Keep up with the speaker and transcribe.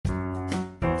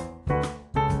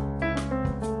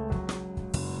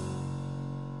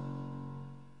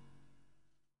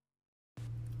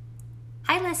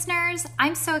listeners.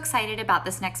 I'm so excited about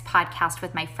this next podcast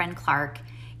with my friend Clark.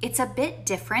 It's a bit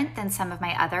different than some of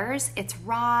my others. It's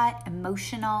raw,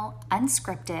 emotional,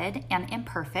 unscripted, and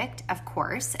imperfect, of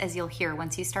course, as you'll hear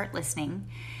once you start listening.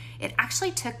 It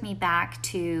actually took me back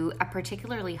to a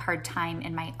particularly hard time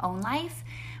in my own life,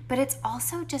 but it's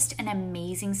also just an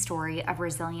amazing story of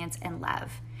resilience and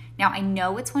love. Now, I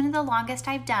know it's one of the longest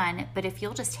I've done, but if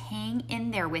you'll just hang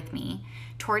in there with me,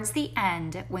 towards the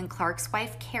end, when Clark's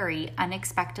wife, Carrie,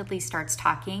 unexpectedly starts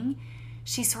talking,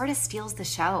 she sort of steals the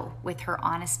show with her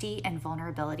honesty and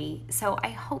vulnerability. So I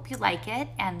hope you like it,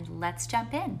 and let's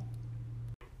jump in.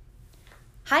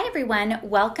 Hi, everyone.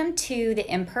 Welcome to the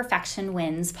Imperfection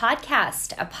Wins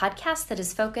podcast, a podcast that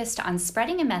is focused on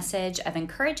spreading a message of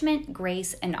encouragement,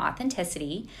 grace, and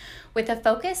authenticity with a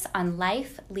focus on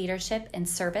life, leadership, and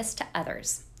service to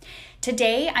others.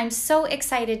 Today, I'm so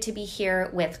excited to be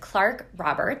here with Clark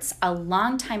Roberts, a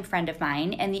longtime friend of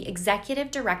mine and the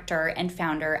executive director and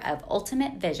founder of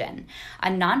Ultimate Vision, a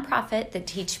nonprofit that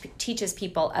teaches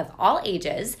people of all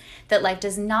ages that life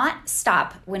does not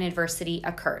stop when adversity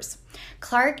occurs.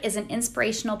 Clark is an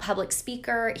inspirational public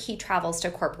speaker. He travels to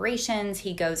corporations,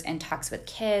 he goes and talks with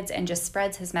kids and just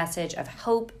spreads his message of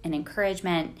hope and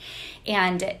encouragement.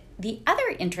 And the other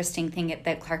interesting thing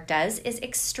that Clark does is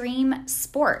extreme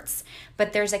sports,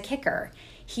 but there's a kicker.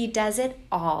 He does it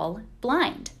all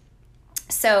blind.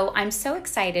 So I'm so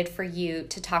excited for you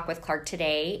to talk with Clark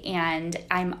today, and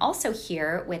I'm also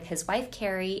here with his wife,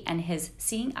 Carrie, and his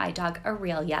seeing eye dog,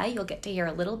 Aurelia. You'll get to hear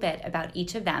a little bit about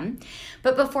each of them.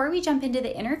 But before we jump into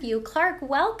the interview, Clark,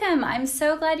 welcome. I'm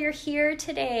so glad you're here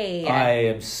today. I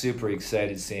am super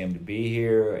excited, Sam, to be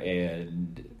here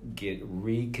and get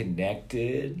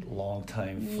reconnected,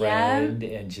 longtime friend,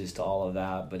 and just all of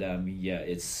that. But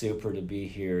it's super to be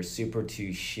here, super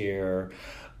to share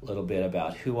a little bit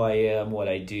about who I am, what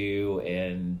I do,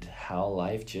 and how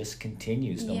life just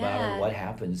continues no matter what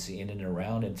happens in and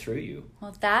around and through you.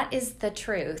 Well, that is the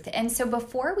truth. And so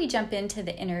before we jump into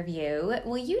the interview,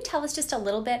 will you tell us just a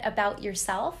little bit about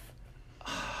yourself?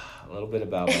 A little bit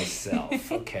about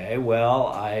myself. Okay, well,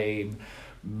 I'm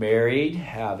married,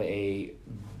 have a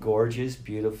gorgeous,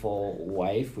 beautiful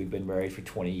wife. We've been married for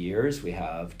 20 years. We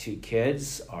have 2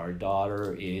 kids. Our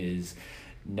daughter is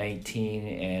 19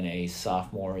 and a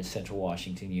sophomore at Central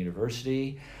Washington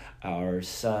University. Our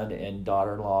son and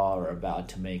daughter-in-law are about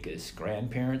to make us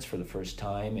grandparents for the first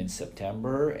time in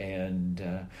September.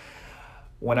 And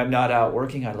when I'm not out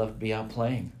working, I love to be out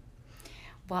playing.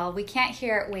 Well, we can't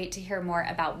wait to hear more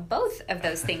about both of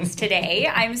those things today.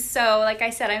 I'm so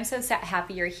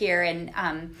happy you're here.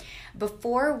 And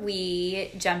before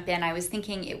we jump in, I was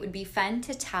thinking it would be fun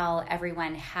to tell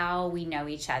everyone how we know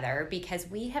each other, because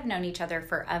we have known each other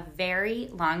for a very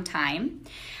long time.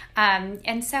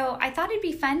 And so I thought it'd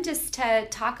be fun just to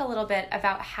talk a little bit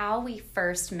about how we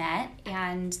first met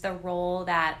and the role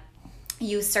that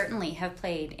you certainly have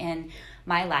played in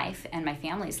my life and my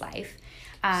family's life.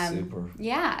 Super.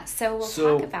 Yeah, so we'll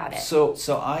talk about it.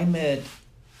 So I met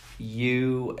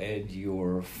you and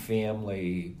your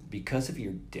family because of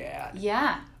your dad.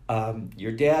 Yeah.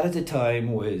 Your dad at the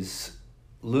time was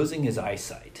losing his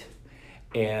eyesight,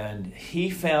 and he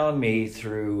found me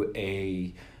through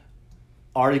a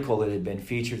article that had been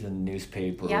featured in the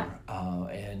newspaper. Yeah.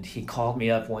 And he called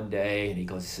me up one day and he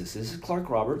says, "This is Clark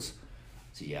Roberts."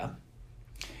 I said, "Yeah."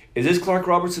 "Is this Clark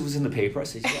Roberts who was in the paper?" I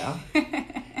said, "Yeah."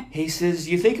 He says,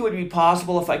 "You think it would be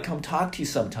possible if I come talk to you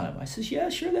sometime?" I says, "Yeah,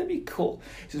 sure, that'd be cool."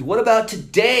 He says, "What about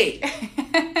today?"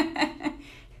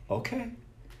 Okay.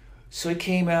 So he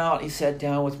came out, he sat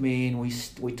down with me, and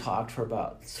we talked for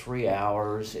about 3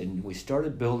 hours, and we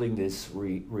started building this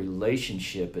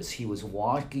relationship as he was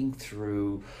walking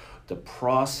through the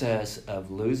process of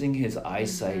losing his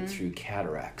eyesight through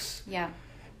cataracts. Yeah.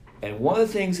 And one of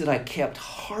the things that I kept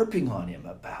harping on him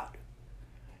about,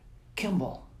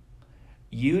 "Kimball,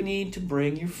 you need to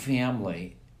bring your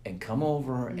family and come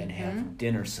over and have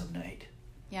dinner some night."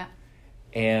 Yeah.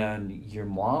 And your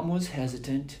mom was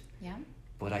hesitant. Yeah.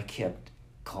 But I kept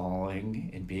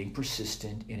calling and being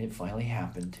persistent, and it finally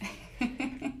happened.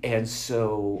 And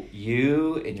so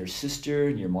you and your sister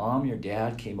and your mom, your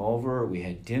dad came over. We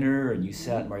had dinner, and you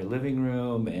sat in my living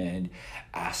room and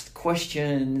asked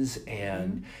questions.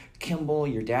 And Kimball,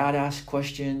 your dad, asked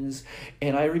questions.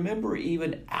 And I remember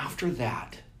even after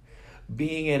that,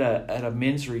 being at a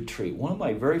men's retreat, one of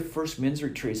my very first men's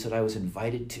retreats that I was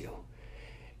invited to.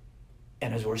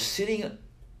 And as we're sitting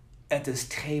at this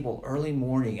table early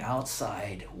morning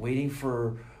outside waiting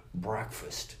for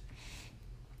breakfast,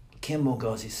 Kimball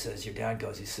goes, he says, your dad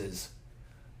goes, he says,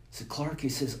 "Clark," he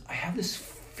says, "I have this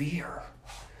fear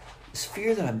this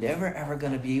fear that I'm never, ever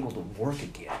going to be able to work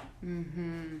again.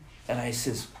 Mm-hmm. And I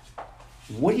says,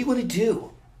 what do you want to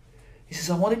do? He says,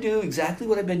 I want to do exactly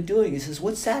what I've been doing. He says,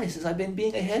 what's that? He says, I've been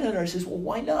being a headhunter. I says, well,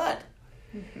 why not?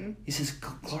 Mm-hmm. He says,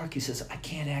 Clark, he says, I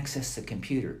can't access the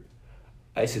computer.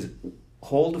 I says,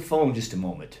 hold the phone just a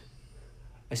moment.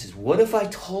 I says, what if I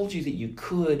told you that you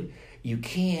could, you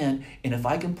can, and if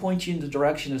I can point you in the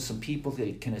direction of some people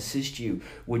that can assist you,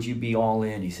 would you be all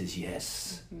in? He says,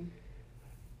 yes. Mm-hmm.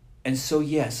 And so,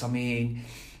 yes, I mean,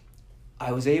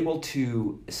 I was able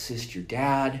to assist your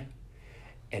dad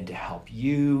and to help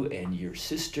you and your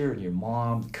sister and your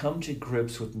mom come to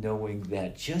grips with knowing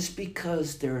that just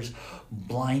because there's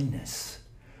blindness,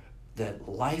 that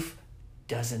life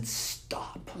doesn't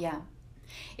stop. Yeah.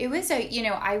 It was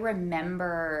I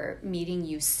remember meeting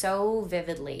you so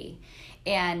vividly,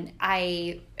 and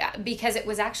because it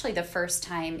was actually the first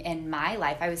time in my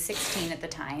life, I was 16 at the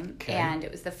time, okay. And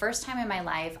it was the first time in my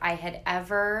life I had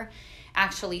ever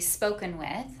actually spoken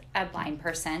with a blind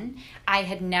person. I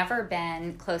had never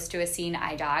been close to a seeing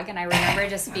eye dog, and I remember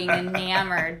just being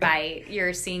enamored by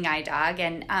your seeing eye dog,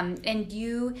 and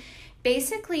you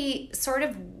basically sort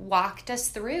of walked us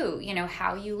through,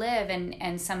 how you live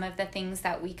and some of the things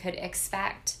that we could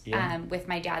expect with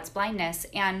my dad's blindness.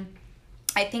 And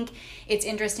I think it's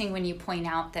interesting when you point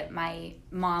out that my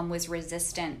mom was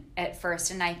resistant at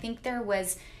first, and I think there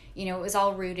was, it was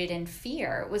all rooted in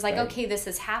fear. It was like, okay, this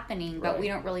is happening, but we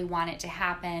don't really want it to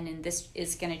happen, and this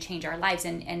is going to change our lives.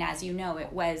 And as you know,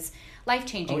 it was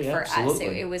life-changing for absolutely.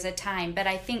 us. It was a time. But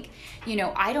I think,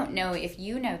 I don't know if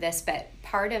you know this, but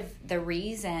part of the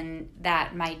reason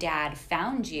that my dad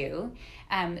found you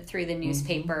through the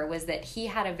newspaper was that he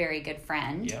had a very good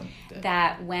friend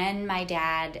that when my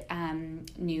dad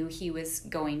knew he was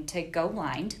going to go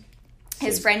blind,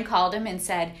 his friend called him and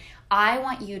said, I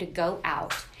want you to go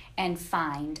out and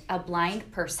find a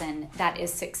blind person that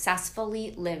is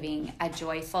successfully living a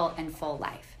joyful and full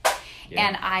life. Yeah.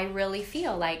 And I really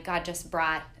feel like God just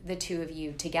brought the two of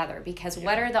you together, because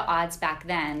what are the odds back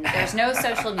then? There's no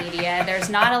social media. There's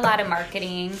not a lot of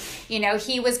marketing.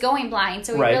 He was going blind,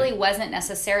 so he really wasn't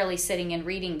necessarily sitting and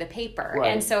reading the paper. Right.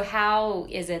 And so how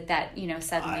is it that,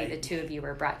 suddenly the two of you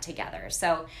were brought together?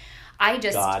 So I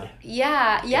just, God.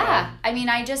 Yeah. I mean,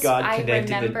 I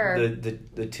remember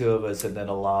the two of us, and then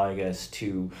allowing us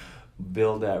to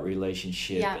build that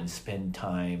relationship and spend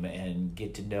time and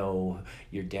get to know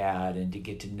your dad and to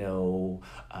get to know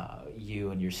you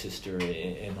and your sister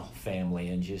and the whole family,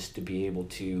 and just to be able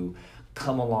to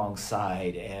come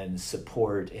alongside and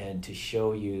support and to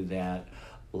show you that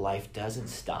life doesn't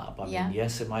stop. I mean,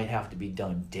 yes, it might have to be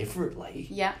done differently.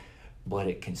 Yeah. But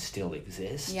it can still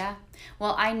exist. Yeah.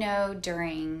 Well, I know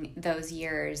during those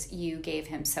years you gave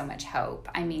him so much hope.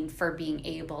 I mean, for being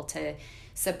able to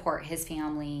support his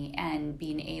family and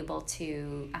being able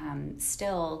to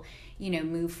still,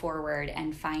 move forward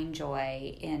and find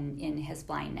joy in his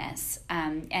blindness.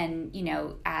 And,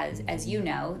 as you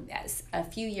know, as a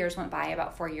few years went by,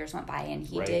 about 4 years went by, and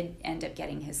he did end up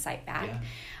getting his sight back.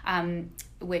 Yeah.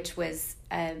 Which was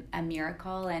a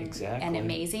miracle and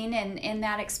amazing. And in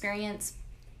that experience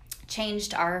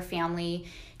changed our family,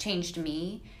 changed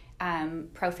me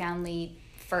profoundly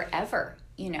forever,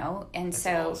 And that's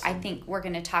so awesome. I think we're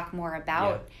going to talk more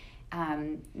about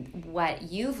what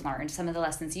you've learned, some of the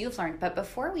lessons you've learned. But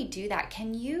before we do that,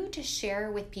 can you just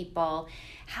share with people,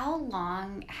 how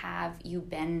long have you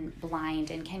been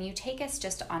blind? And can you take us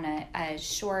just on a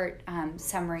short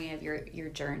summary of your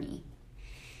journey?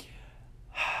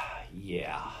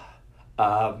 Yeah.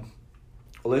 Well,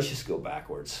 let's just go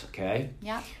backwards, okay?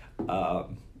 Yeah.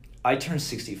 I turned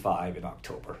 65 in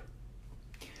October.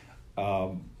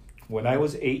 When I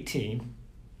was 18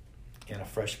 and a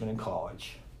freshman in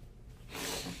college,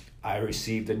 I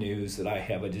received the news that I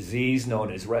have a disease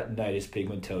known as retinitis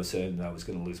pigmentosa, and I was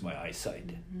going to lose my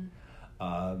eyesight.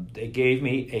 Mm-hmm. They gave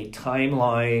me a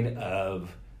timeline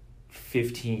of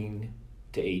 15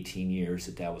 to 18 years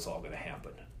that was all going to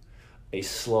happen. A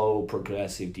slow,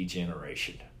 progressive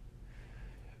degeneration.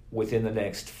 Within the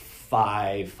next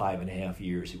 5.5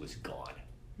 years, it was gone.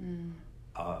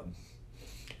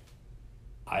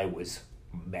 I was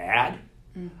mad.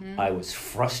 Mm-hmm. I was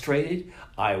frustrated.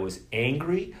 I was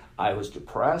angry. I was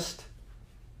depressed.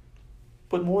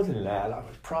 But more than that, I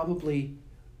was probably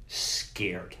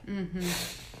scared. Mm-hmm.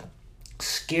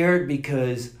 Scared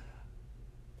because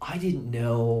I didn't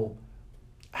know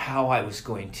how I was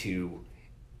going to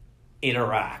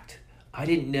interact. I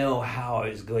didn't know how I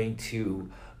was going to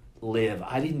live.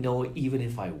 I didn't know even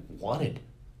if I wanted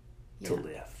to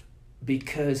live,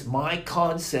 because my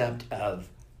concept of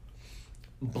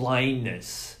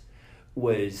blindness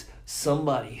was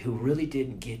somebody who really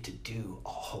didn't get to do a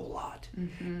whole lot.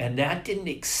 And that didn't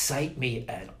excite me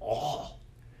at all.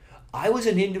 I was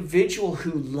an individual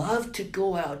who loved to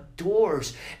go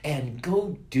outdoors and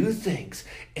go do things.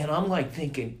 And I'm like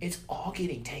thinking, it's all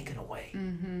getting taken away.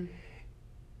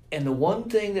 And the one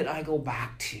thing that I go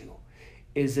back to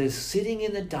is as sitting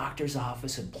in the doctor's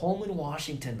office in Pullman,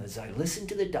 Washington, as I listen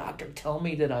to the doctor tell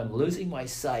me that I'm losing my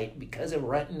sight because of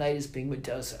retinitis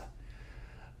pigmentosa.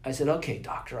 I said, okay,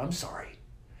 doctor, I'm sorry.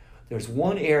 There's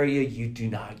one area you do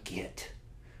not get,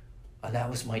 and that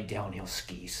was my downhill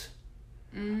skis.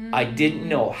 I didn't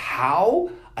know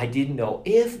how, I didn't know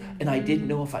if, and I didn't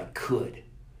know if I could.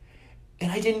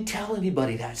 And I didn't tell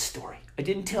anybody that story. I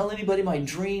didn't tell anybody my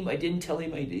dream. I didn't tell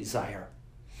anybody my desire.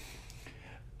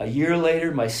 A year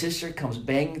later, my sister comes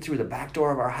banging through the back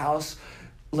door of our house,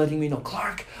 letting me know,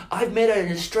 Clark, I've met an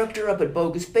instructor up at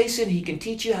Bogus Basin. He can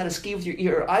teach you how to ski with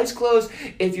your eyes closed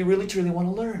if you really truly want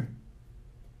to learn.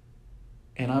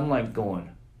 And I'm like going,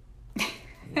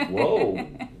 whoa.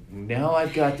 Now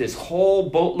I've got this whole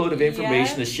boatload of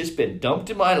information that's just been dumped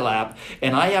in my lap,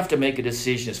 and I have to make a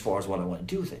decision as far as what I want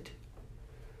to do with it.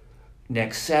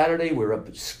 Next Saturday, we're up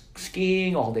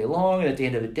skiing all day long, and at the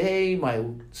end of the day, my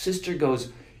sister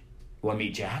goes, want to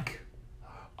meet Jack?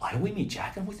 I don't want to meet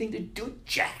Jack. I don't think to do with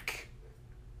Jack.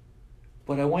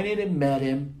 But I went in and met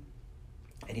him,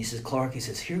 and he says, Clark, he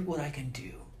says, here's what I can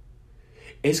do.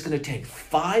 It's going to take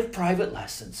 5 private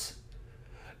lessons.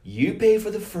 You pay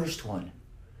for the first one,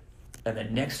 and the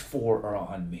next 4 are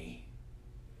on me.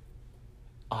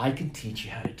 I can teach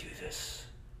you how to do this.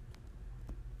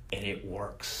 And it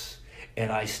works.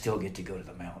 And I still get to go to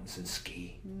the mountains and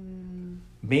ski.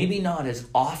 Maybe not as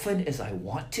often as I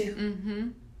want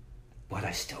to, but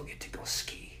I still get to go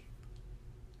ski.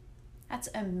 That's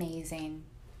amazing.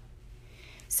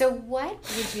 So what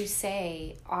would you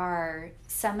say are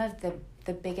some of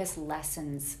the biggest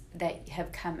lessons that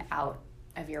have come out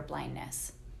of your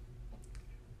blindness?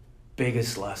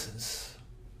 Biggest lessons.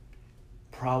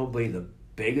 Probably the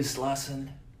biggest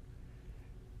lesson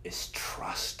is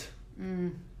trust.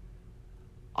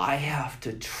 I have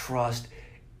to trust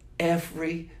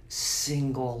every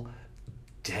single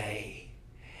day.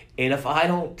 And if I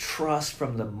don't trust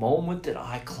from the moment that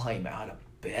I climb out of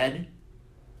bed,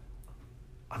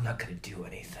 I'm not going to do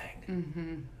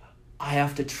anything. I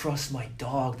have to trust my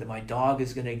dog, that my dog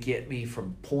is going to get me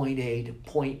from point A to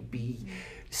point B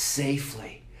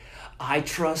safely. I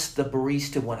trust the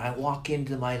barista when I walk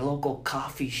into my local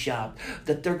coffee shop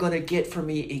that they're going to get for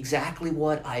me exactly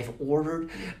what I've ordered.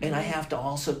 And I have to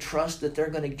also trust that they're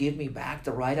going to give me back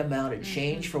the right amount of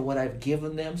change for what I've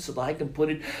given them so that I can put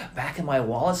it back in my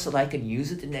wallet so that I can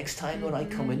use it the next time when I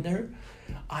come in there.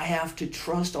 I have to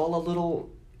trust all the little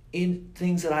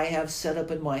things that I have set up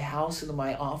in my house and in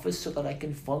my office so that I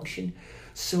can function.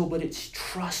 But it's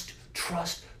trust,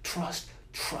 trust, trust,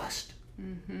 trust.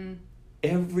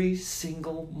 Every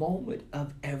single moment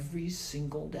of every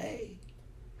single day.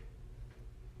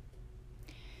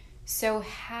 So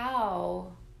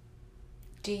how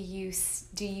do you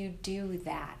do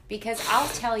that? Because I'll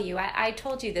tell you, I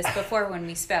told you this before when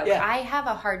we spoke. I have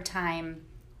a hard time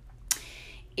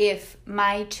if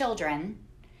my children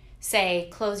say,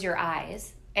 close your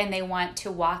eyes, and they want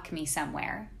to walk me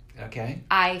somewhere. Okay.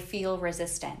 I feel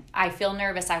resistant. I feel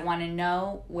nervous. I want to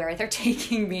know where they're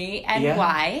taking me and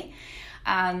why.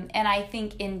 And I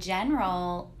think in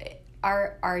general,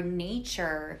 our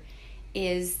nature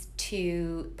is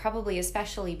to, probably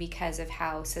especially because of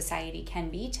how society can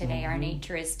be today, our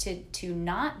nature is to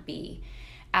not be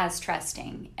as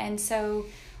trusting. And so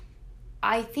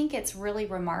I think it's really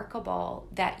remarkable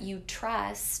that you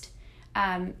trust.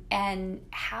 And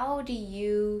how do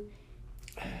you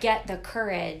get the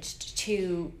courage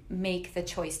to make the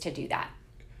choice to do that?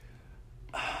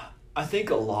 I think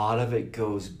a lot of it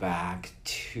goes back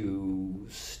to,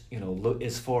 look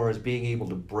as far as being able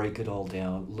to break it all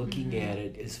down, looking at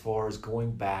it as far as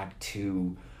going back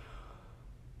to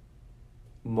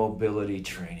mobility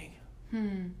training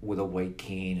with a white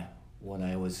cane when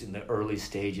I was in the early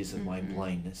stages of my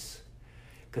blindness.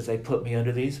 Because they put me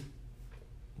under these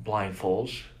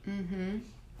blindfolds,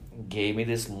 gave me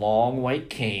this long white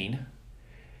cane,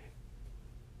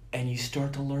 and you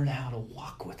start to learn how to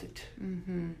walk with it.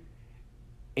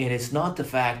 And it's not the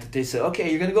fact that they say, okay,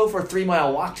 you're going to go for a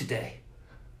 3-mile walk today.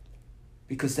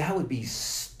 Because that would be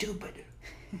stupid.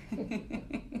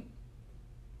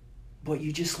 But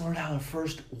you just learn how to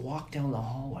first walk down the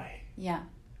hallway. Yeah.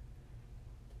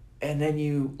 And then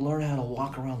you learn how to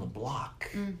walk around the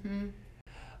block.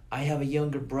 I have a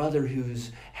younger brother who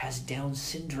has Down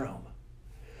syndrome.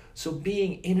 So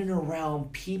being in and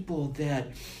around people that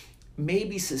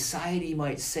maybe society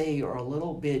might say are a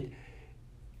little bit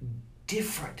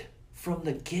different from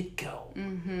the get-go.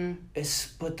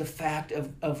 But the fact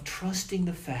of trusting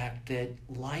the fact that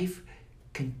life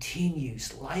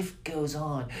continues, life goes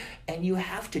on, and you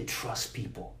have to trust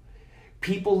people.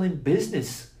 People in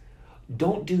business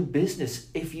don't do business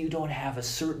if you don't have a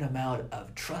certain amount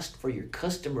of trust for your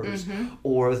customers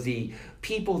or the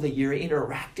people that you're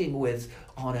interacting with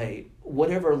on a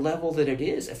whatever level that it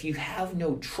is. If you have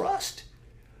no trust,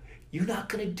 you're not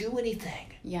going to do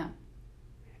anything. Yeah.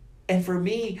 And for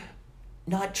me,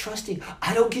 not trusting,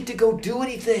 I don't get to go do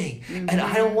anything. And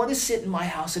I don't want to sit in my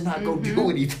house and not go do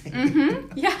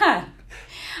anything. Yeah.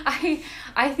 I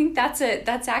think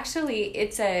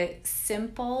it's a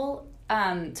simple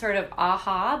sort of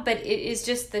aha, but it is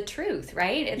just the truth,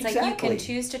 right? It's Exactly. like you can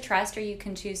choose to trust or you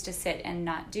can choose to sit and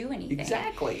not do anything.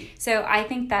 Exactly. So I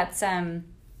think that's a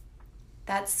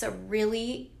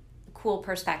really cool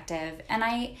perspective. And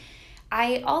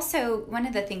I also, one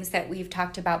of the things that we've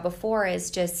talked about before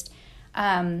is just,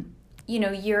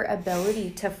 your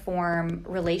ability to form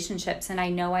relationships. And I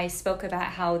know I spoke about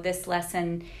how this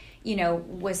lesson,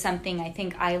 was something I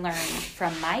think I learned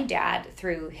from my dad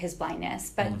through his blindness,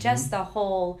 but just the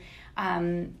whole,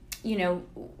 when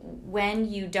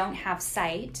you don't have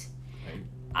sight,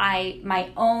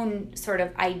 my own sort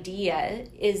of idea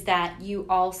is that you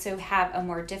also have a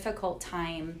more difficult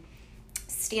time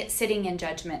sitting in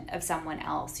judgment of someone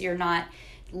else. You're not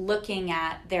looking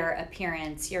at their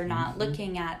appearance. You're not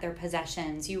looking at their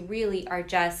possessions. You really are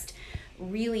just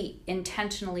really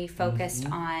intentionally focused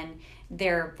on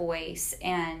their voice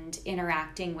and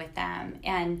interacting with them.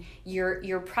 And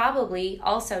you're probably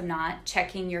also not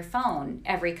checking your phone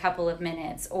every couple of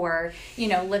minutes or,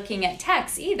 looking at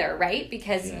texts either, right?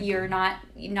 Because you're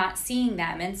not seeing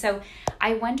them. And so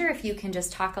I wonder if you can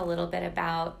just talk a little bit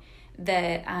about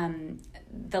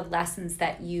the lessons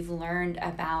that you've learned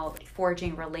about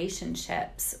forging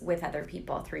relationships with other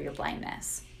people through your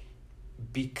blindness.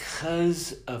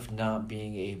 Because of not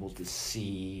being able to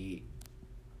see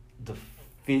the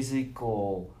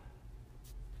physical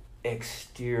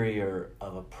exterior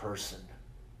of a person,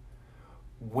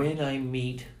 when I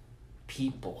meet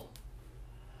people,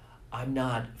 I'm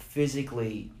not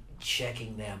physically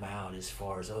checking them out as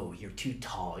far as, oh, you're too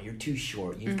tall, you're too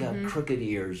short, you've got crooked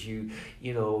ears,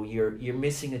 you're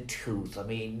missing a tooth. I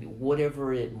mean,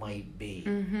 whatever it might be.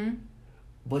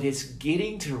 But it's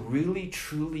getting to really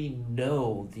truly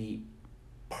know the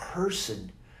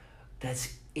person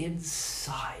that's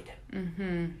inside.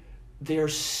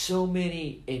 There's so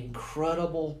many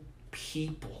incredible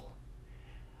people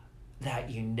that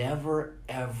you never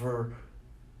ever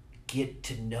get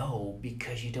to know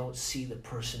because you don't see the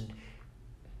person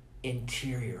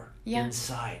interior,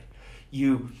 inside.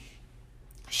 You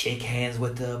shake hands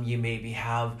with them, you maybe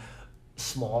have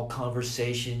small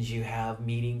conversations, you have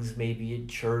meetings maybe at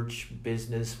church,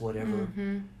 business, whatever.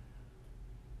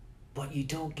 But you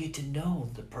don't get to know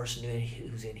the person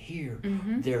who's in here,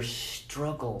 their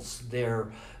struggles,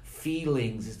 their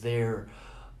feelings, their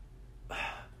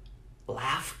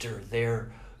laughter,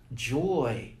 their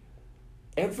joy,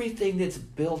 everything that's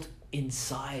built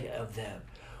inside of them.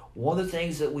 One of the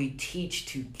things that we teach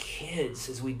to kids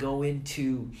as we go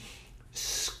into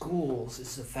schools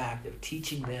is the fact of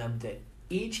teaching them that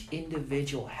each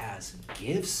individual has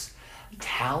gifts,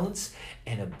 talents,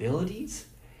 and abilities,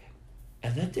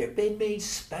 and that they're being made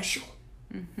special.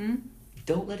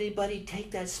 Don't let anybody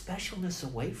take that specialness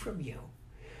away from you.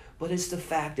 But it's the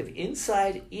fact of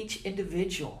inside each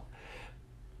individual,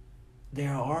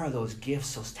 there are those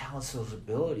gifts, those talents, those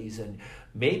abilities, and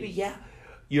maybe,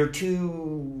 you're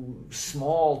too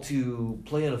small to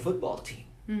play on a football team.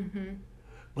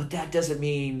 But that doesn't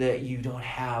mean that you don't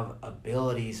have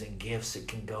abilities and gifts that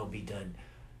can go be done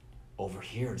over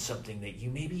here, and something that you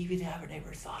maybe even haven't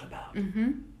ever thought about.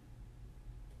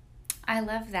 I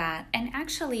love that. And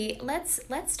actually, let's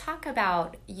talk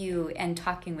about you and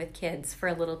talking with kids for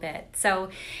a little bit. So,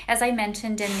 as I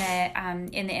mentioned in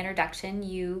the introduction,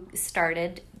 you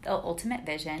started the Ultimate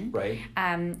Vision, right?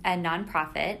 A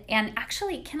nonprofit. And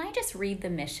actually, can I just read the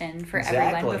mission for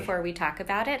everyone before we talk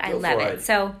about it? I love it.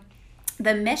 So,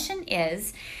 the mission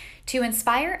is to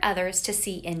inspire others to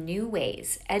see in new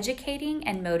ways, educating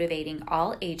and motivating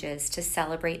all ages to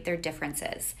celebrate their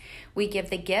differences. We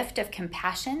give the gift of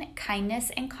compassion,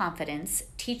 kindness, and confidence,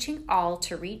 teaching all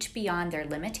to reach beyond their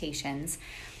limitations,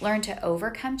 learn to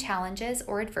overcome challenges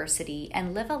or adversity,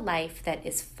 and live a life that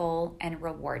is full and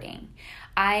rewarding.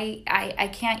 I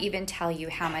can't even tell you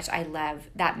how much I love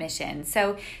that mission.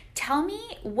 So tell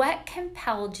me, what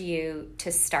compelled you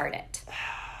to start it?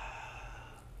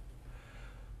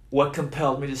 What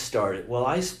compelled me to start it? Well,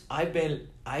 I've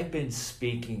been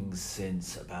speaking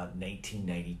since about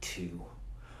 1992,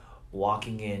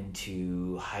 walking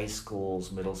into high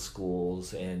schools, middle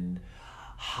schools, and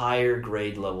higher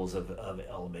grade levels of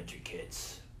elementary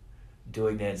kids.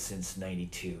 Doing that since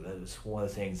 92. That was one of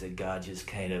the things that God just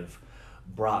kind of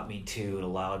brought me to and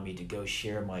allowed me to go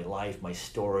share my life, my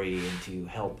story, and to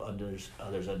help others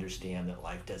understand that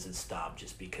life doesn't stop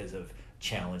just because of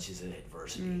challenges and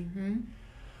adversity. Mm-hmm.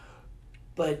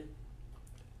 But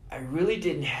I really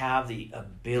didn't have the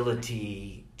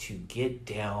ability to get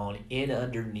down in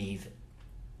underneath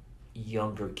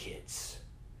younger kids.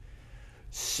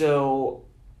 So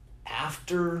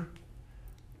after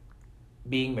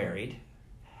being married,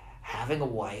 having a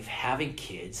wife, having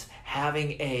kids,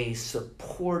 having a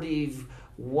supportive,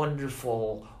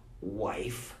 wonderful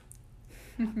wife,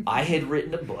 I had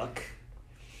written a book,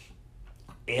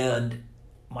 and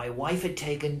my wife had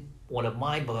taken one of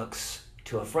my books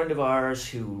to a friend of ours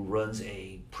who runs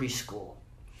a preschool.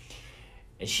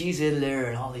 And she's in there,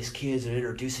 and all these kids are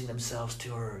introducing themselves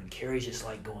to her, and Carrie's just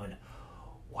like going,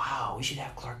 wow, we should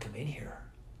have Clark come in here.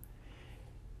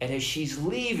 And as she's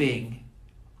leaving,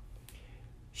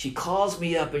 she calls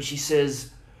me up and she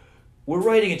says, we're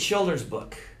writing a children's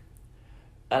book.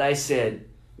 And I said,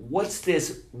 what's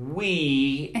this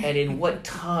we, and in what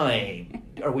time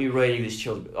are we writing this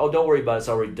children's book? Oh, don't worry about it, it's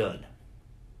already done.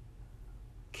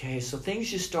 Okay, so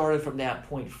things just started from that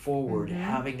point forward, mm-hmm.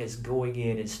 having us going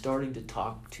in and starting to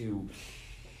talk to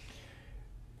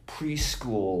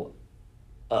preschool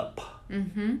up.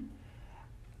 Mm-hmm.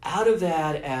 Out of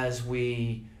that, as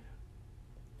we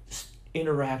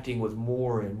interacting with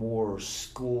more and more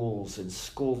schools and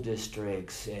school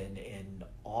districts and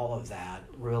all of that,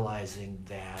 realizing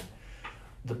that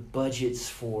the budgets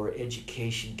for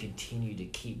education continue to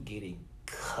keep getting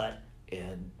cut,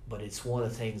 but it's one of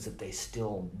the things that they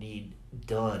still need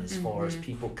done as far as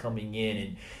people coming in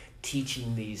and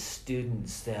teaching these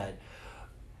students that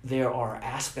there are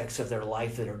aspects of their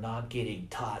life that are not getting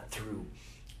taught through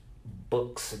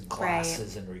books and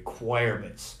classes and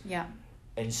requirements. Yeah.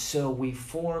 And so we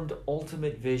formed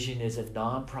Ultimate Vision as a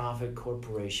nonprofit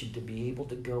corporation to be able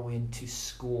to go into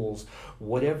schools,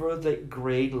 whatever the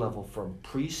grade level, from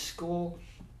preschool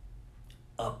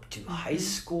up to high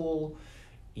school,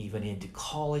 even into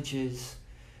colleges,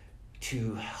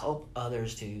 to help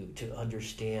others to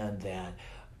understand that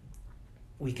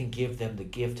we can give them the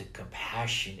gift of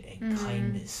compassion and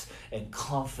kindness and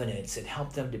confidence, and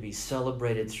help them to be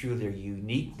celebrated through their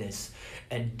uniqueness,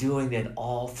 and doing that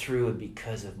all through and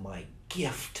because of my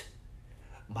gift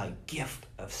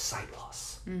of sight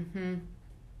loss. Mm-hmm.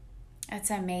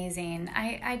 That's amazing.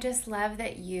 I just love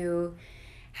that you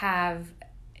have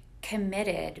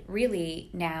committed,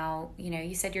 really, now,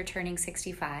 you said you're turning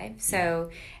 65. So,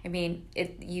 I mean,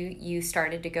 you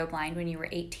started to go blind when you were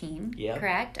 18,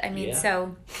 correct? I mean,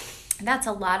 so that's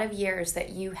a lot of years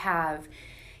that you have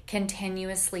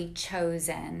continuously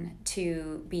chosen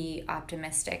to be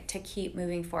optimistic, to keep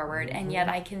moving forward. And yet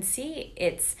I can see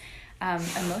it's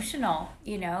emotional,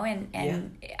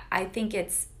 and I think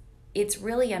it's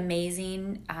really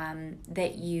amazing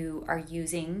that you are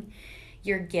using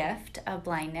your gift of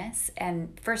blindness,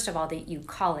 and first of all, that you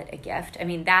call it a gift. I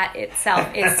mean, that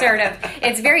itself is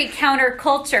it's very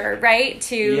counterculture, right,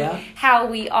 to how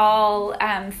we all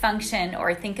function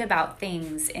or think about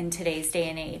things in today's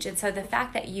day and age. And so the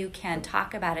fact that you can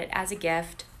talk about it as a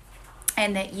gift,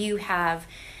 and that you have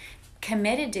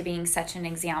committed to being such an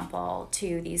example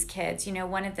to these kids.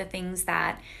 One of the things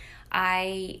that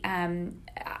I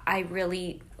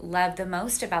really love the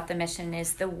most about the mission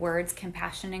is the words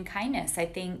compassion and kindness. I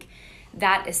think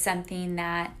that is something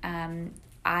that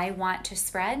I want to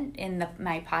spread in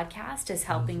my podcast, is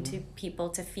helping to people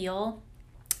to feel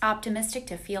optimistic,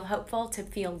 to feel hopeful, to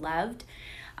feel loved,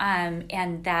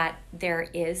 and that there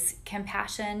is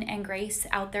compassion and grace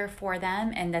out there for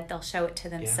them, and that they'll show it to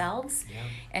themselves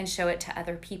and show it to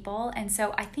other people. And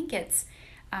so I think it's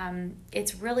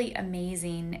really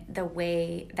amazing the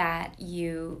way that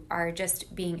you are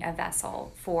just being a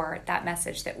vessel for that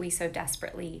message that we so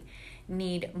desperately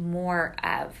need more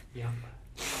of. Yeah.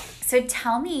 So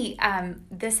tell me,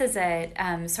 this is a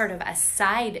sort of a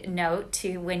side note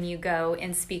to when you go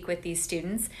and speak with these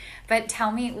students, but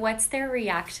tell me, what's their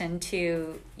reaction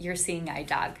to your seeing eye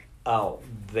dog? Oh,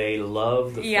 they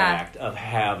love the fact of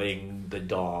having the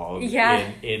dog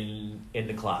in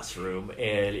the classroom,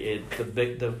 and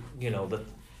the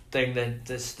thing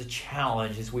that's the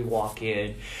challenge is we walk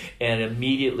in and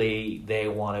immediately they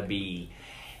want to be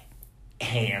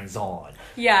hands-on,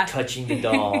 touching the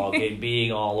dog and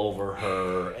being all over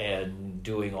her and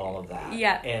doing all of that.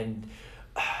 And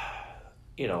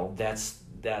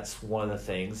that's one of the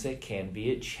things that can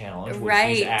be a challenge when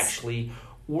Right. she's actually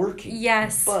working.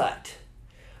 Yes. But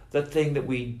the thing that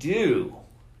we do,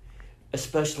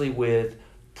 especially with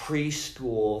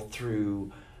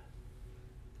preschool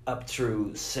up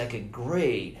through second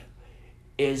grade,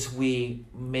 is we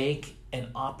make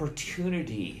an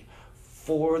opportunity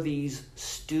for these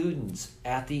students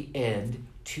at the end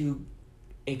to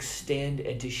extend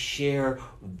and to share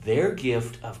their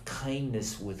gift of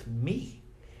kindness with me.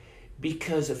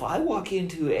 Because if I walk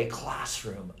into a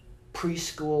classroom,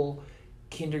 preschool,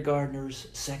 kindergartners,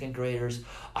 second graders,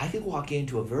 I could walk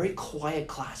into a very quiet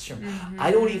classroom. I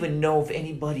don't even know if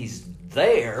anybody's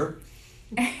there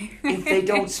if they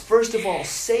don't, first of all,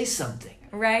 say something.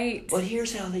 Right. But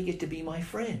here's how they get to be my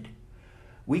friend.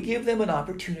 We give them an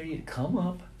opportunity to come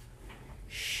up,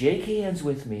 shake hands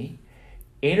with me,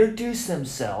 introduce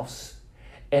themselves,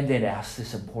 and then ask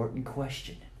this important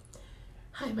question.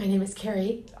 Hi, my name is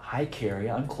Carrie. Hi, Carrie.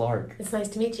 I'm Clark. It's nice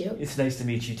to meet you. It's nice to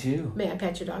meet you, too. May I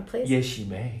pet your dog, please? Yes, you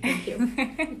may. Thank you.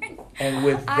 And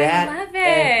with I that, love it.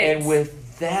 And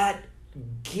with that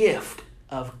gift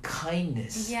of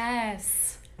kindness,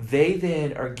 Yes. they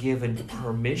then are given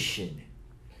permission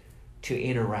to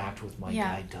interact with my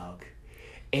Yeah. guide dog.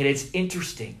 And it's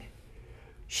interesting.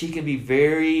 She can be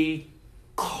very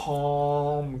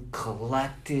calm,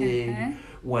 collected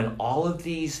when all of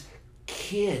these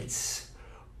kids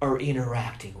are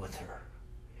interacting with her.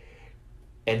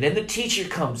 And then the teacher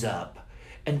comes up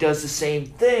and does the same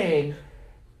thing,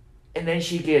 and then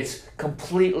she gets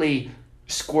completely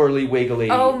squirrely wiggly.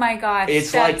 Oh my gosh.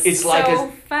 It's that's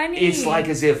so funny. It's like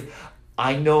as if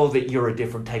I know that you're a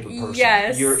different type of person.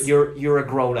 Yes. You're a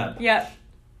grown up. Yep.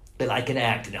 And I can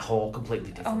act in a whole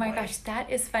completely different way. Oh my gosh, that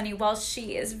is funny. Well,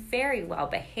 she is very well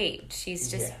behaved.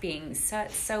 She's just Yeah. being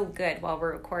so good while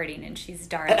we're recording, and she's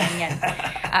darling. And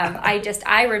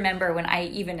I remember when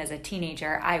even as a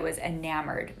teenager, I was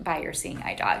enamored by your seeing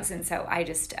eye dogs, and so I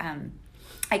just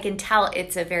I can tell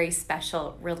it's a very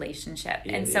special relationship.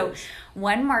 And so, is.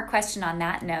 one more question on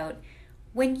that note: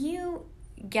 when you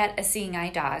get a seeing eye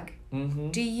dog,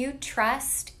 do you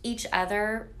trust each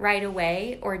other right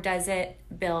away, or does it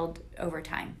build over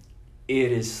time?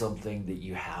 It is something that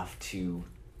you have to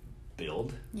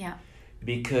build. Yeah.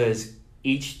 Because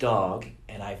each dog,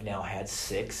 and I've now had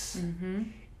 6,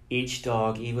 each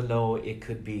dog, even though it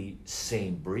could be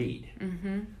same breed,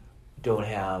 don't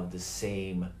have the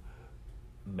same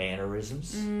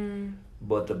mannerisms.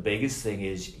 But the biggest thing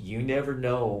is you never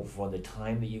know from the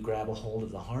time that you grab a hold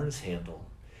of the harness handle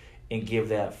and give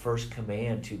that first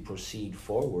command to proceed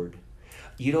forward,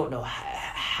 you don't know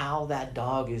how that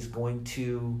dog is going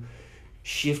to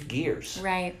shift gears.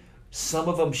 Right. Some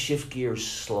of them shift gears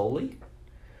slowly.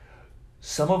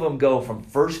 Some of them go from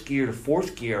first gear to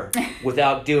fourth gear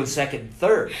without doing second and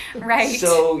third. Right.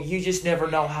 So you just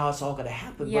never know how it's all going to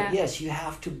happen. Yeah. But yes, you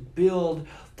have to build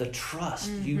the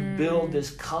trust. You build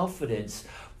this confidence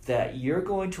that you're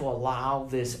going to allow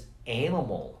this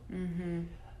animal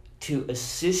to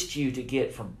assist you to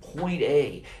get from point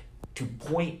A to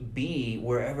point B,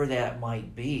 wherever that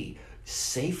might be,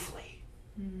 safely.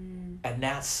 And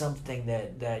that's something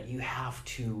that you have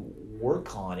to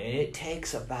work on. And it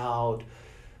takes about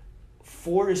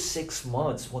 4 to 6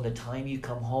 months when the time you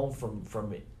come home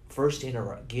from first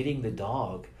getting the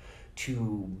dog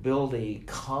to build a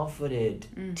confident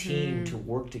team to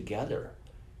work together.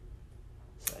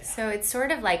 So it's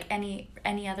sort of like any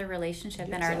other relationship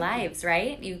in our Exactly. lives,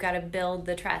 right? You've got to build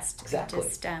the trust. Exactly.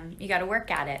 Just you got to work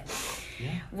at it.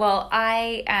 Yeah. Well,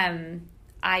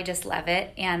 I just love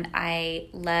it, and I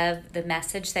love the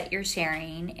message that you're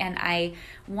sharing, and I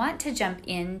want to jump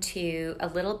into a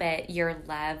little bit your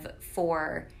love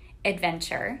for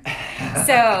adventure.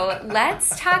 So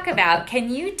let's talk about, can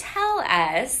you tell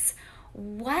us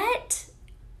what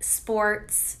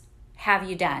sports have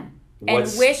you done? And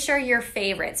which are your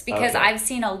favorites? Because Okay. I've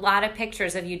seen a lot of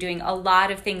pictures of you doing a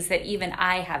lot of things that even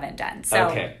I haven't done.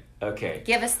 So Okay.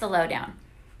 give us the lowdown.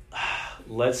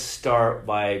 Let's start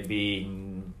by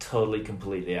being totally,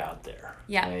 completely out there.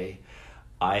 Yeah. Okay?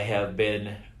 I have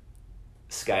been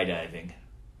skydiving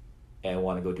and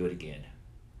want to go do it again.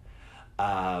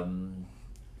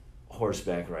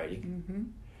 Horseback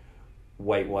riding,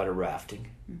 whitewater rafting,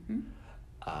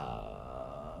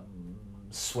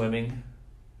 swimming,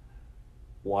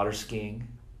 water skiing,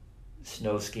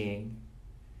 snow skiing,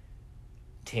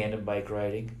 tandem bike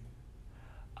riding,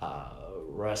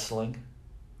 wrestling.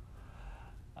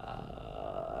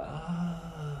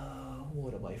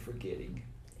 What am I forgetting?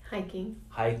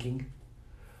 Hiking.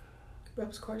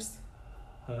 Ropes course.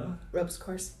 Huh? Ropes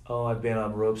course. Oh, I've been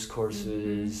on ropes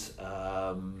courses.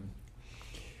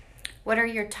 What are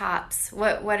your tops?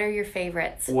 What are your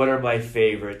favorites? What are my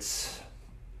favorites?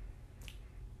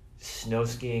 Snow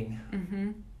skiing,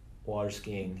 Mm-hmm. water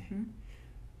skiing, Mm-hmm.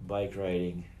 bike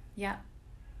riding, Yeah.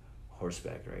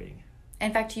 horseback riding.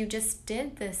 In fact, you just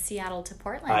did the Seattle to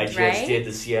Portland, I right? just did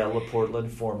the Seattle to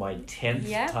Portland for my 10th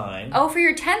Yep. time. Oh, for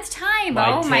your 10th time.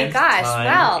 My Oh, my 10th gosh. time.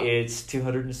 Well, It's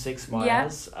 206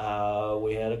 miles.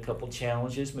 We had a couple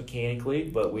challenges mechanically,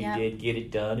 but we Yep. did get it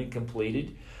done and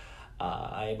completed.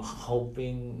 I'm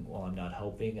hoping, well, I'm not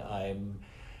hoping, I'm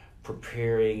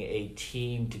preparing a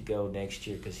team to go next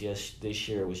year because, yes, this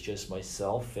year it was just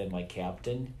myself and my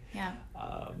captain. yeah.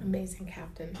 Amazing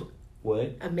captain.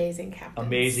 What? Amazing captain.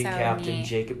 Amazing So captain neat.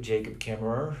 Jacob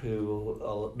Kimmerer,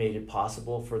 who made it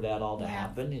possible for that all to Yeah.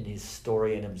 happen in his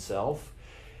story and himself.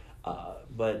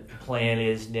 But the plan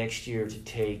is next year to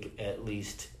take at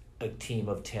least a team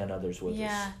of 10 others with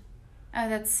Yeah. us. Oh,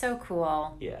 that's so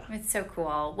cool. Yeah. It's so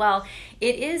cool. Well,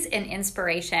 it is an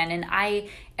inspiration, and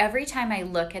every time I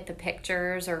look at the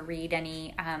pictures or read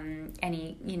any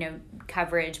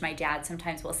coverage, my dad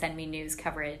sometimes will send me news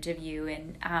coverage of you,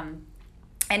 and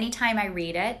anytime I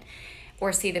read it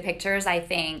or see the pictures, I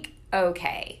think,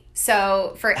 okay.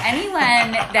 So for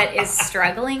anyone that is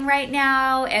struggling right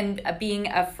now and being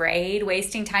afraid,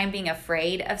 wasting time being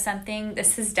afraid of something,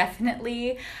 this is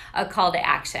definitely a call to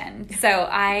action. So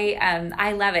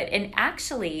I love it. And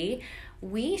actually,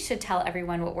 we should tell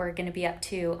everyone what we're going to be up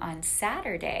to on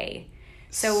Saturday.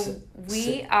 So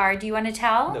we are, do you want to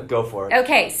tell? No, go for it.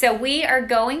 Okay, so we are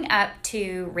going up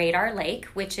to Radar Lake,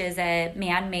 which is a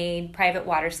man-made private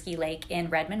water ski lake in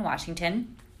Redmond,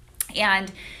 Washington. And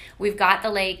we've got the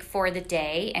lake for the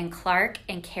day, and Clark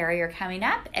and Carrie are coming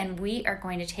up, and we are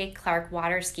going to take Clark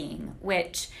water skiing,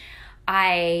 which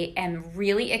I am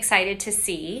really excited to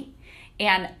see.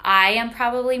 And I am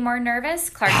probably more nervous.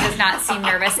 Clark does not seem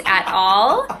nervous at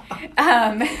all.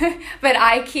 But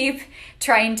I keep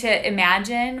trying to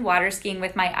imagine water skiing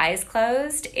with my eyes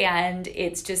closed, and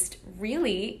it's just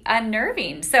really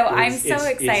unnerving. So I'm so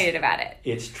excited about it.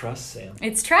 It's trust, Sam.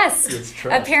 It's trust. It's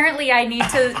trust. Apparently, I need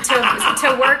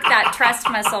to work that trust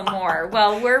muscle more.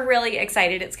 Well, we're really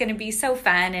excited. It's going to be so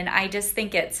fun, and I just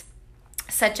think it's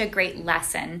such a great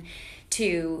lesson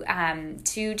to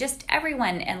just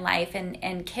everyone in life,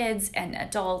 and kids and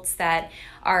adults that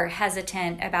are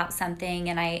hesitant about something.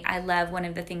 And I love one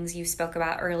of the things you spoke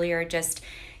about earlier, just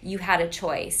you had a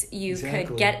choice. You Exactly.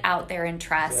 could get out there and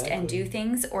trust and Exactly. do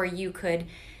things, or you could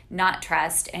not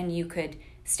trust and you could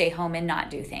stay home and not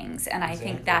do things. And I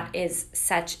think that is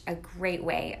such a great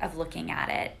way of looking at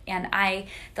it. And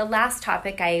the last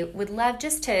topic I would love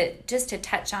just to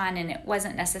touch on, and it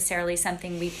wasn't necessarily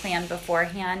something we planned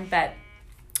beforehand, but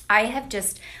I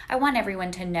want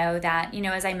everyone to know that,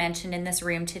 as I mentioned in this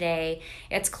room today,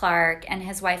 it's Clark and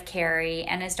his wife Carrie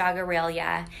and his dog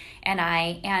Aurelia and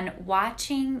I, and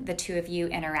watching the two of you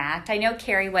interact. I know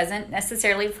Carrie wasn't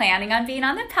necessarily planning on being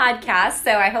on the podcast,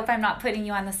 so I hope I'm not putting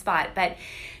you on the spot, but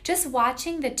just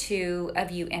watching the two of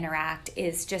you interact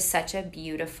is just such a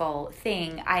beautiful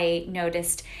thing. I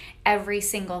noticed every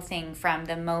single thing from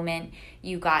the moment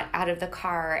you got out of the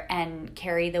car, and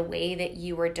Carrie, the way that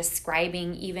you were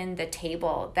describing even the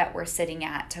table that we're sitting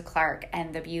at to Clark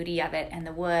and the beauty of it and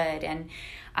the wood. And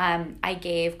I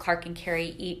gave Clark and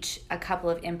Carrie each a couple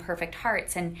of imperfect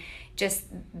hearts, and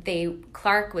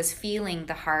Clark was feeling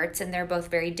the hearts, and they're both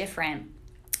very different.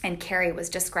 And Carrie was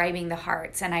describing the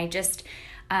hearts, and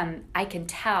I can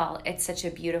tell it's such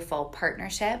a beautiful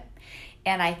partnership.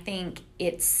 And I think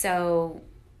it's so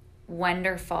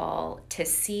wonderful to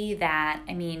see that,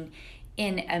 in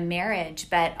a marriage,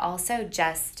 but also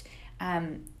just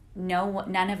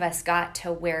none of us got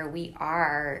to where we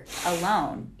are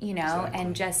alone, Exactly.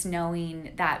 and just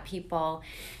knowing that people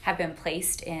have been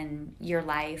placed in your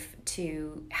life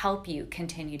to help you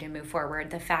continue to move forward.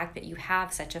 The fact that you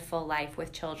have such a full life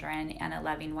with children and a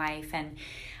loving wife, and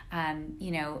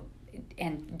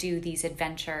and do these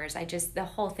adventures. The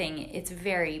whole thing, it's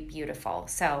very beautiful.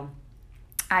 So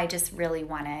I just really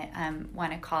want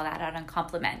to call that out and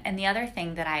compliment. And the other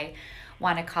thing that I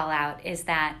want to call out is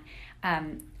that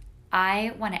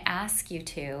I want to ask you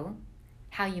two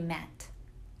how you met.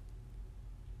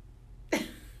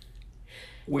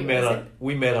 We met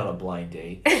on a blind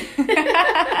date.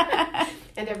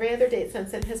 And every other date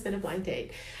since then has been a blind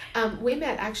date. We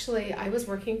met, actually, I was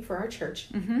working for our church,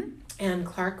 and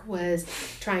Clark was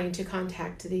trying to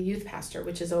contact the youth pastor,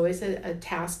 which is always a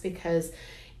task, because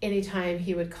anytime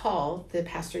he would call, the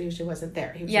pastor usually wasn't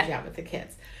there. He was usually out with the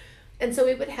kids. And so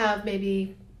we would have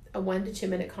maybe a 1 to 2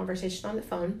 minute conversation on the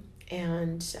phone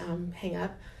and hang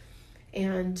up.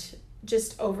 And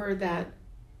just over that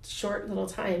short little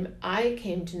time, I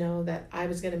came to know that I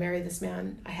was going to marry this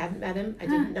man. I hadn't met him. I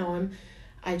didn't know him.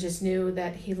 I just knew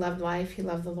that he loved life, he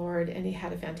loved the Lord, and he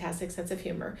had a fantastic sense of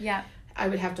humor. Yeah. I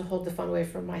would have to hold the phone away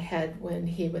from my head when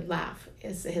he would laugh.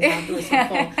 His laughter was so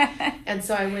full. And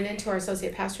so I went into our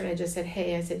associate pastor and I just said,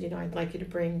 hey, I said, I'd like you to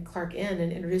bring Clark in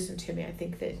and introduce him to me. I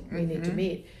think that we need to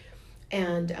meet.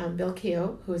 And Bill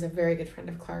Keogh, who is a very good friend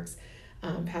of Clark's,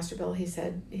 Pastor Bill, he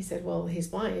said, well, he's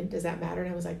blind. Does that matter?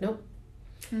 And I was like, nope.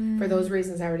 For those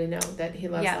reasons, I already know that he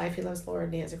loves life, he loves the Lord,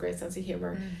 and he has a great sense of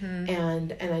humor.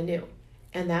 And I knew.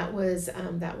 And that was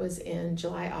in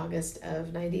July, August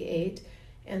of 98.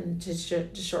 And to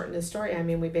shorten the story, I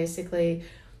mean,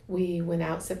 we went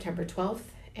out September 12th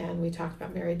and we talked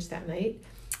about marriage that night.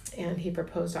 And he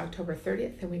proposed October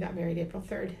 30th and we got married April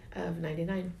 3rd of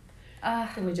 99.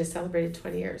 And we just celebrated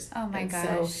 20 years. Oh my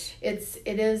gosh. So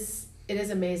it is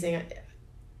amazing.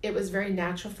 It was very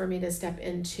natural for me to step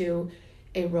into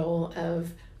a role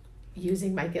of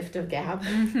using my gift of gab.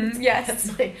 Yes.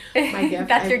 That's my gift.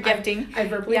 That's your gifting. I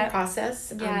verbally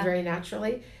process very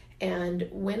naturally. And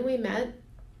when we met,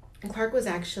 Clark was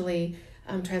actually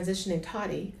transitioning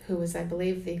Toddy, who was, I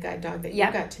believe, the guide dog that you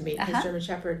got to meet, his German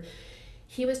Shepherd.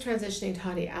 He was transitioning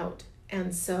Toddy out.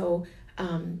 And so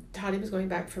Toddy was going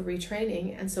back for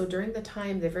retraining. And so during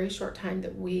the very short time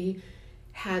that we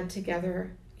had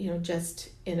together, just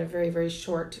in a very, very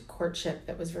short courtship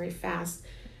that was very fast,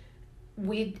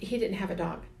 he didn't have a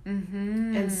dog.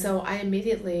 And so I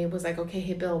immediately was like, okay,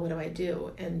 hey, Bill, what do I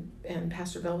do? And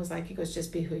Pastor Bill was like, he goes,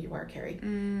 just be who you are, Carrie.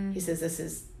 He says,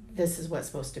 this is what's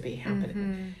supposed to be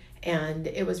happening. And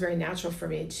it was very natural for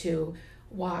me to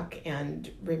walk and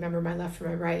remember my left from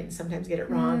my right and sometimes get it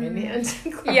wrong and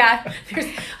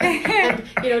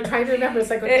trying to remember, it's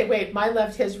like, okay, wait, my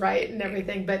left, his right, and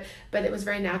everything, but it was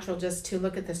very natural just to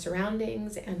look at the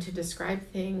surroundings and to describe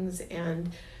things.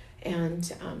 And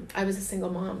I was a single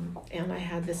mom and I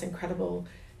had this incredible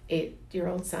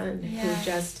 8-year-old son who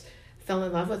just fell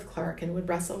in love with Clark and would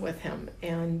wrestle with him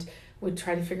and would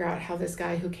try to figure out how this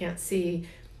guy who can't see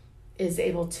is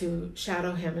able to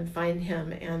shadow him and find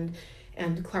him.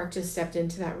 And Clark just stepped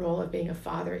into that role of being a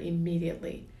father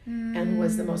immediately and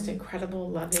was the most incredible,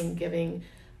 loving, giving,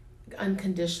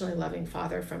 unconditionally loving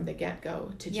father from the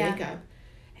get-go to Jacob.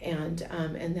 And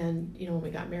then, when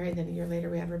we got married, then a year later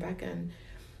we had Rebecca.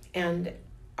 And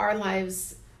our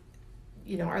lives,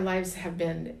 have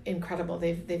been incredible.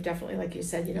 They've definitely, like you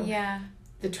said,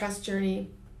 the trust journey,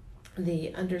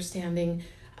 the understanding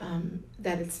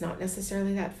that it's not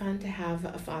necessarily that fun to have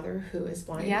a father who is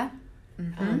blind.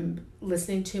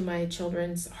 Listening to my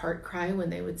children's heart cry when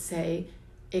they would say,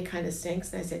 it kind of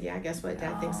stinks. And I said, guess what?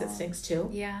 Dad thinks it stinks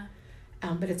too.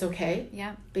 But it's okay.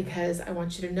 Because I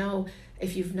want you to know,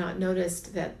 if you've not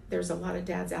noticed, that there's a lot of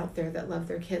dads out there that love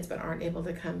their kids but aren't able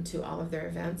to come to all of their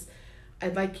events.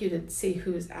 I'd like you to see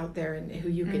who's out there and who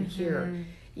you can hear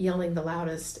yelling the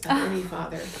loudest of any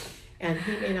father. And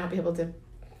he may not be able to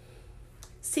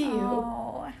see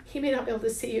you. He may not be able to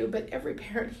see you, but every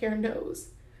parent here knows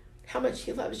how much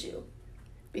he loves you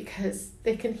because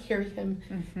they can hear him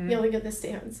yelling in the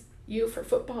stands. You for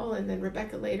football, and then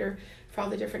Rebecca later for all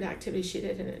the different activities she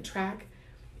did in track.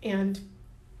 And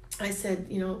I said,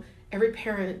 every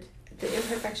parent, the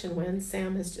imperfection wins.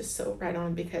 Sam is just so right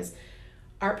on because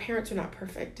our parents are not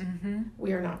perfect.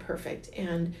 We are not perfect.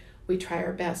 And we try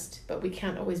our best, but we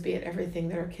can't always be at everything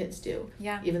that our kids do,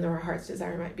 even though our heart's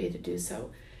desire might be to do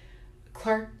so.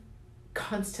 Clark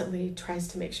constantly tries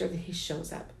to make sure that he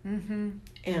shows up. And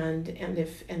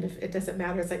if it doesn't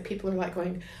matter, it's like people are like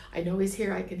going, I know he's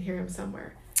here, I can hear him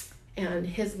somewhere. And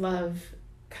his love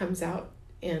comes out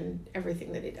in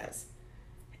everything that he does.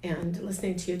 And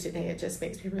listening to you today, it just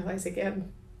makes me realize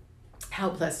again how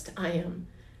blessed I am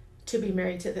to be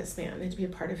married to this man and to be a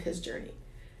part of his journey,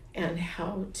 and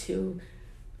how to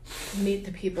meet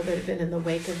the people that have been in the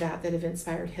wake of that have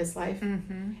inspired his life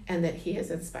and that he has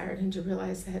inspired, and to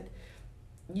realize that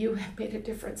you have made a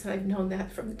difference. And I've known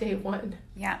that from day one.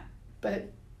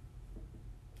 But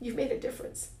you've made a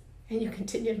difference and you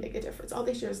continue to make a difference all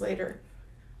these years later.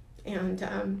 And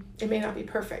it may not be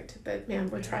perfect, but man,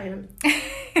 we're trying.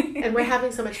 And we're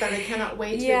having so much fun. I cannot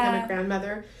wait to become a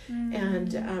grandmother.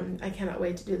 And I cannot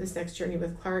wait to do this next journey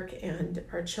with Clark and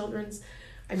our children's.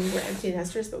 I mean, we're empty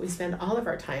nesters, but we spend all of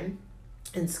our time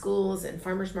in schools and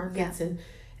farmers markets and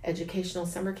educational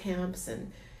summer camps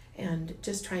and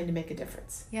just trying to make a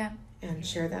difference. And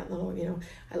share that little,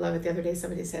 I love it. The other day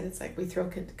somebody said it's like we throw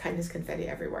kindness confetti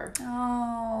everywhere.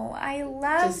 Oh, I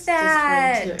love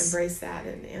that. Just trying to embrace that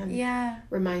and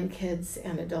remind kids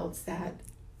and adults that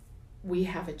we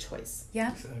have a choice.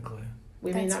 Exactly.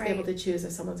 We may not be able to choose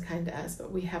if someone's kind to us,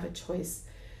 but we have a choice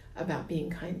about being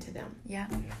kind to them. Yeah.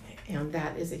 And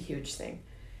that is a huge thing.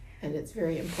 And it's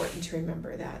very important to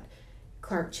remember that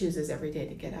Clark chooses every day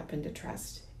to get up and to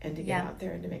trust and to get out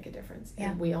there and to make a difference.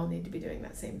 And we all need to be doing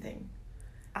that same thing.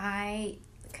 I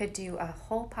could do a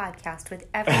whole podcast with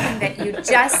everything that you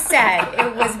just said.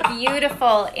 It was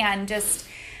beautiful and just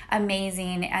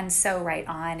amazing and so right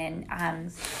on. And,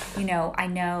 I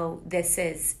know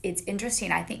it's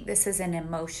interesting. I think this is an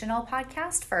emotional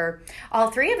podcast for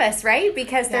all three of us, right?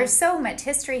 Because there's so much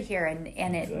history here,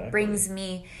 and it brings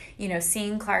me,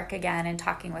 seeing Clark again and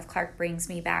talking with Clark brings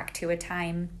me back to a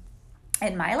time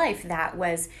in my life that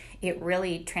it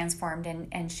really transformed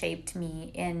and shaped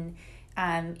me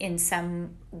in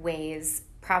some ways,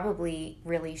 probably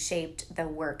really shaped the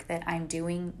work that I'm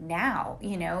doing now,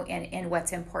 and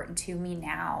what's important to me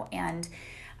now. And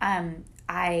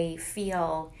I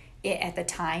feel at the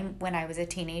time when I was a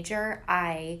teenager,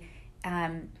 I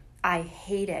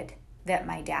hated that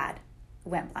my dad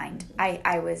went blind.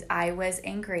 I was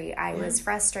angry. I was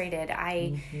frustrated.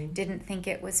 I didn't think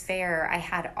it was fair. I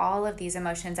had all of these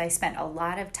emotions. I spent a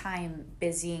lot of time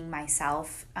busying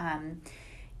myself, and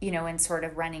sort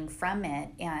of running from it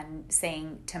and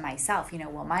saying to myself,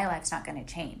 well, my life's not going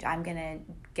to change. I'm going to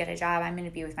get a job. I'm going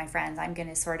to be with my friends. I'm going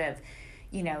to sort of,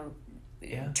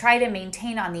 try to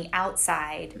maintain on the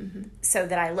outside so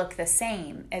that I look the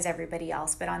same as everybody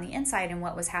else. But on the inside and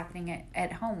what was happening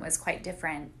at home was quite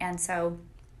different. And so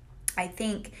I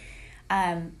think,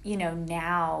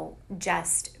 now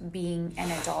just being an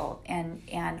adult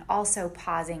and also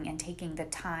pausing and taking the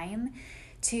time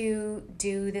to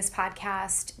do this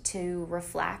podcast, to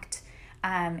reflect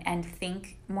and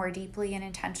think more deeply and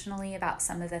intentionally about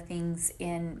some of the things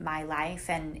in my life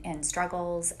and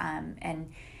struggles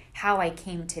and how I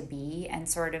came to be and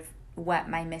sort of what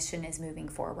my mission is moving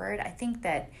forward. I think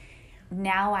that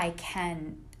now I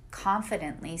can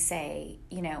confidently say,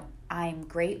 I'm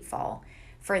grateful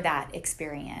for that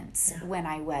experience when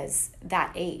I was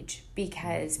that age,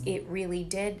 because it really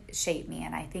did shape me,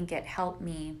 and I think it helped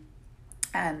me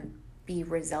be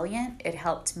resilient. It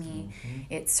helped me.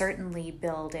 It certainly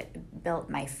built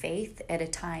my faith at a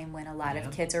time when a lot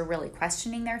of kids are really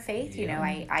questioning their faith.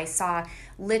 I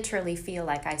literally feel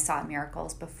like I saw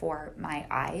miracles before my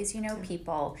eyes.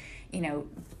 People,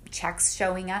 checks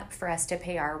showing up for us to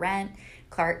pay our rent,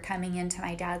 Clark coming into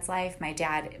my dad's life, my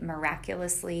dad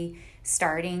miraculously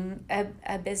starting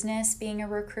a business, being a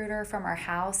recruiter from our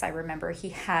house. I remember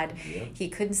he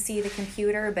couldn't see the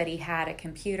computer, but he had a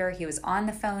computer. He was on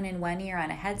the phone in one ear on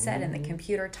a headset and the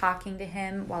computer talking to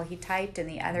him while he typed in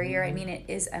the other ear. I mean, it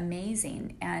is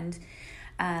amazing. And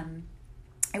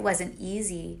it wasn't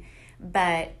easy,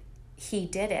 but he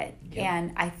did it.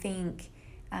 And I think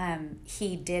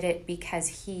he did it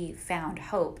because he found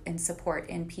hope and support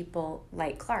in people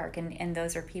like Clark. And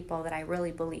those are people that I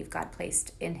really believe God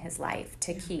placed in his life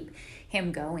to keep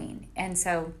him going. And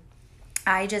so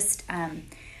I just,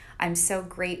 I'm so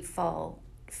grateful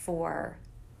for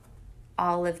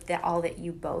all that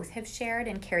you both have shared.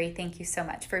 And Carrie, thank you so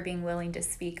much for being willing to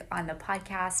speak on the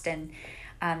podcast,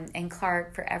 and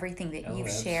Clark, for everything that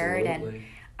you've shared. And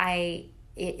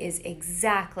it is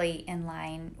exactly in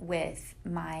line with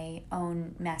my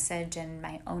own message and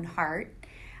my own heart.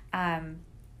 And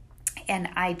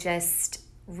I just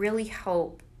really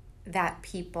hope that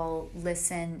people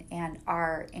listen and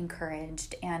are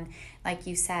encouraged. And like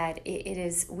you said,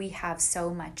 we have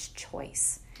so much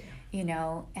choice,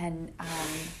 and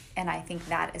I think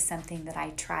that is something that I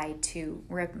try to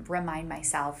remind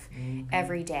myself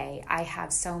every day. I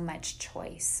have so much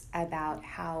choice about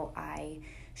how I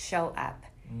show up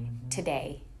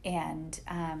today, and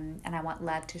I want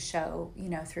love to show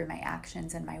through my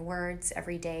actions and my words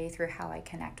every day, through how I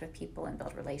connect with people and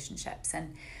build relationships.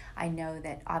 And I know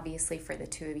that obviously for the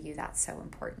two of you that's so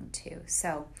important too.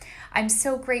 So I'm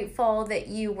so grateful that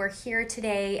you were here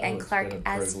today. And Clark,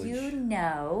 as you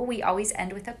know, we always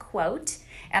end with a quote,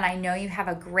 and I know you have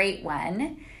a great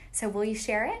one, so will you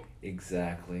share it?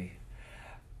 Exactly.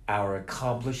 Our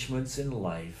accomplishments in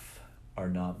life are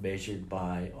not measured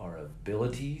by our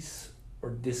abilities or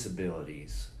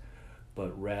disabilities,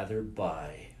 but rather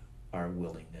by our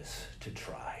willingness to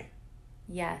try.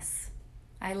 Yes,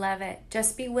 I love it.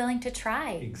 Just be willing to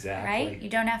try. Exactly. Right? You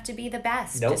don't have to be the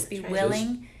best. Nope. Just be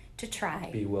willing to try.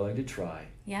 Be willing to try.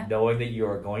 Yeah. Knowing that you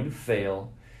are going to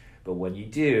fail, but when you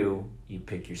do, you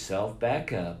pick yourself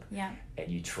back up. Yeah.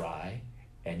 And you try,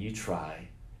 and you try,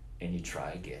 and you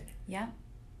try again. Yeah.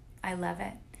 I love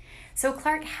it. So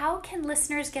Clark, how can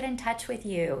listeners get in touch with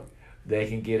you? They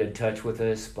can get in touch with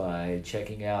us by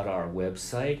checking out our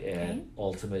website at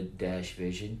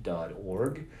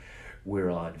ultimate-vision.org.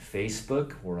 We're on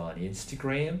Facebook. We're on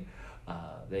Instagram.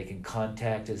 They can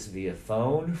contact us via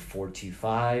phone,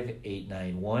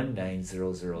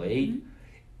 425-891-9008.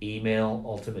 Email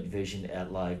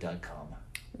ultimatevision@live.com.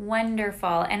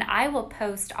 Wonderful. And I will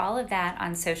post all of that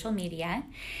on social media.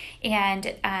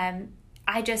 And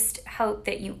I just hope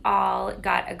that you all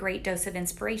got a great dose of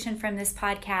inspiration from this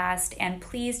podcast. And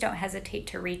please don't hesitate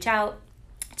to reach out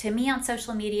to me on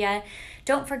social media.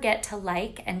 Don't forget to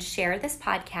like and share this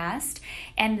podcast.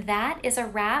 And that is a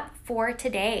wrap for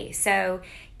today. So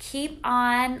keep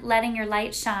on letting your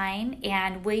light shine,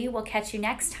 and we will catch you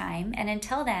next time. And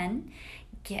until then,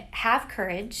 have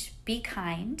courage, be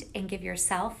kind, and give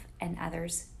yourself and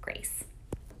others grace.